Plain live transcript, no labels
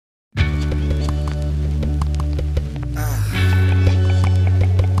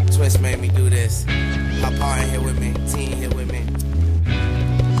this. Hop on here with me, team here with me.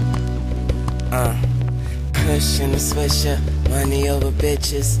 Cushion and swisher, money over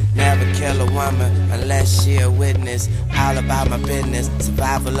bitches. Never kill a woman unless she a witness. All about my business,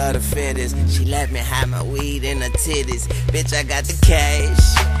 survival of the fittest. She let me hide my weed in her titties. Bitch, I got the cash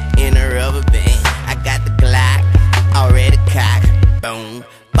in a rubber band. I got the Glock already cocked. Boom.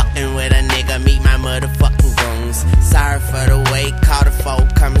 Fucking with a nigga, meet my motherfucking goons. Sorry for the wait, call the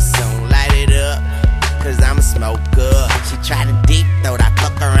folk coming soon. Light it up, cause I'm a smoker. She tried to deep throat, I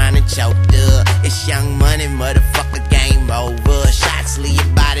fuck around and choked her. It's Young Money, motherfucker, game over. Shots leave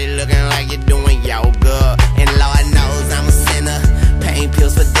your body looking like you're doing yoga. And Lord knows I'm a sinner, pain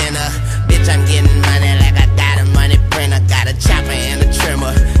pills for dinner. Bitch, I'm getting money like I got a money printer. Got a chopper and a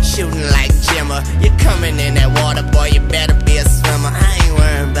trimmer, shooting like Jimmer. You're coming in that water, boy, you better be a swimmer. I ain't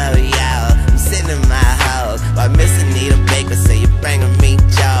worrying about y'all, I'm sitting in my house while Mr. Nita Baker say you bringing me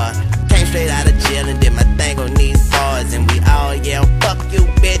joy. Came straight out of jail and did my thing on these bars, and we all yelled, fuck you,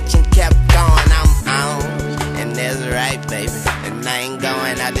 bitch, and kept going. I'm on, and that's right, baby. And I ain't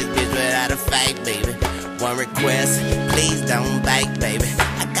going out this bitch without a fight, baby. One request, please don't bite, baby.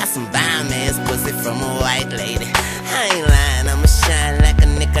 I got some bomb-ass pussy from a white lady. I ain't lying, I'ma shine like a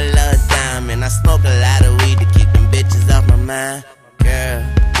nickel or a diamond. I smoke a lot of weed to keep them bitches off my mind. Girl,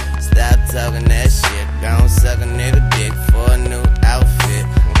 stop talking that shit. Gon' suck a nigga dick for a new outfit.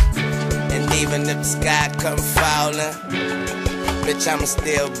 And even if the sky come falling, bitch, I'ma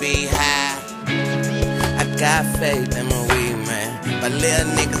still be high. I got faith in my weed, man. My little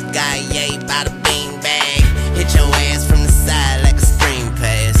niggas got yay by the bean bag. Hit your ass from the side like a screen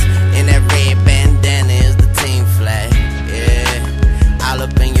pass. In that